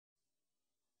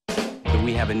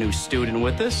we have a new student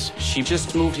with us. She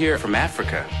just moved here from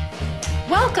Africa.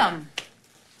 Welcome.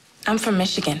 I'm from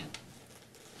Michigan.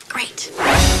 Great.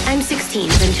 I'm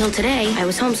 16. Until today, I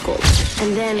was homeschooled.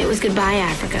 And then it was goodbye,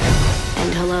 Africa.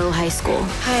 And hello, high school.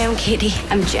 Hi, I'm Katie.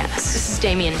 I'm Janice. This is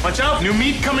Damien. Watch out! New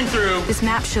meat coming through! This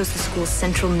map shows the school's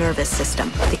central nervous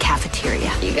system, the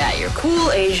cafeteria. You got your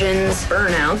cool Asians,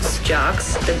 burnouts,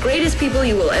 jocks, the greatest people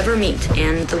you will ever meet,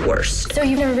 and the worst. So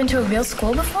you've never been to a real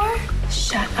school before?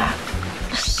 Shut up.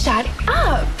 Shut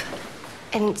up!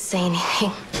 I didn't say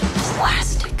anything.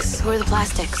 Plastics. Who are the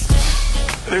plastics?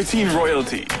 They're teen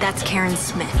royalty. That's Karen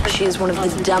Smith. She is one of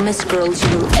the dumbest girls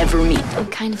you will ever meet. I'm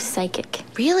kind of psychic.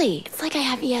 Really? It's like I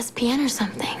have ESPN or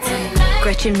something.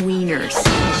 Gretchen Wieners.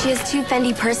 She has 2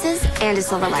 Fendi purses and a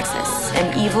silver Lexus.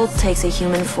 And evil takes a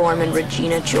human form in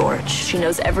Regina George. She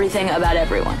knows everything about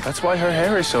everyone. That's why her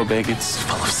hair is so big. It's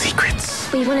full of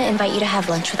secrets. We want to invite you to have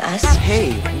lunch with us.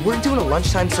 Hey, we're doing a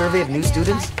lunchtime survey of new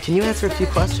students. Can you answer a few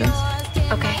questions?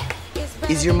 Okay.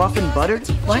 Is your muffin buttered?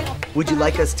 What? Would you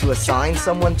like us to assign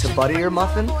someone to butter your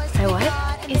muffin? Say what?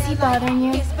 Is he bothering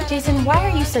you? Jason, why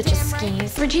are you such a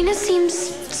skis? Regina seems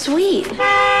sweet.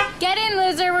 Get in,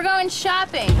 loser. We're going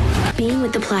shopping. Being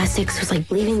with the plastics was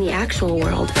like leaving the actual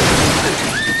world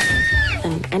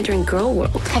and entering girl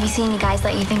world. Have you seen any guys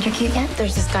that you think are cute yet?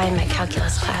 There's this guy in my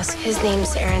calculus class. His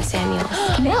name's Aaron Samuels.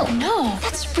 No.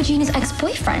 That's Regina's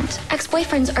ex-boyfriend.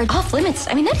 Ex-boyfriends are off limits.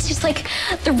 I mean, that is just like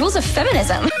the rules of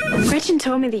feminism. Gretchen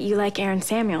told me that you like Aaron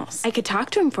Samuels. I could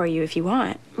talk to him for you if you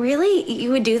want. Really?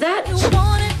 You would do that? You're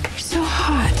so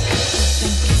hot.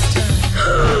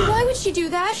 Why would she do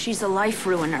that? She's a life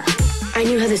ruiner. I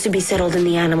knew how this would be settled in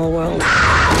the animal world.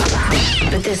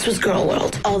 But this was girl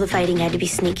world. All the fighting had to be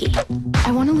sneaky.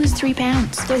 I want to lose 3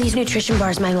 pounds. They're these nutrition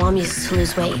bars my mom uses to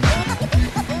lose weight.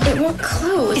 It won't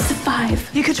close. It's a 5.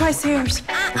 You could try Sears.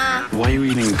 Why are you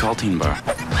eating a Galtine bar?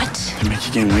 What? They make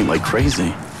you gain weight like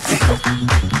crazy.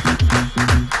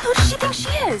 Who does she think she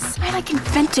is? I like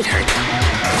invented her.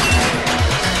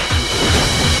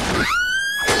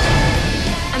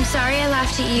 I'm sorry I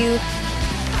laughed at you.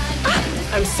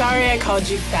 I'm sorry I called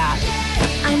you fat.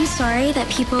 I'm sorry that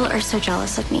people are so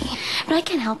jealous of me, but I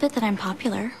can't help it that I'm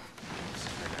popular.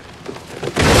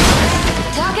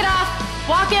 Talk it off.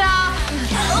 Walk it off.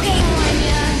 Okay.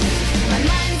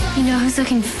 You know who's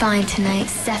looking fine tonight?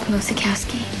 Seth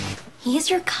Mosikowski. He is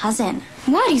your cousin.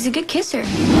 What? He's a good kisser.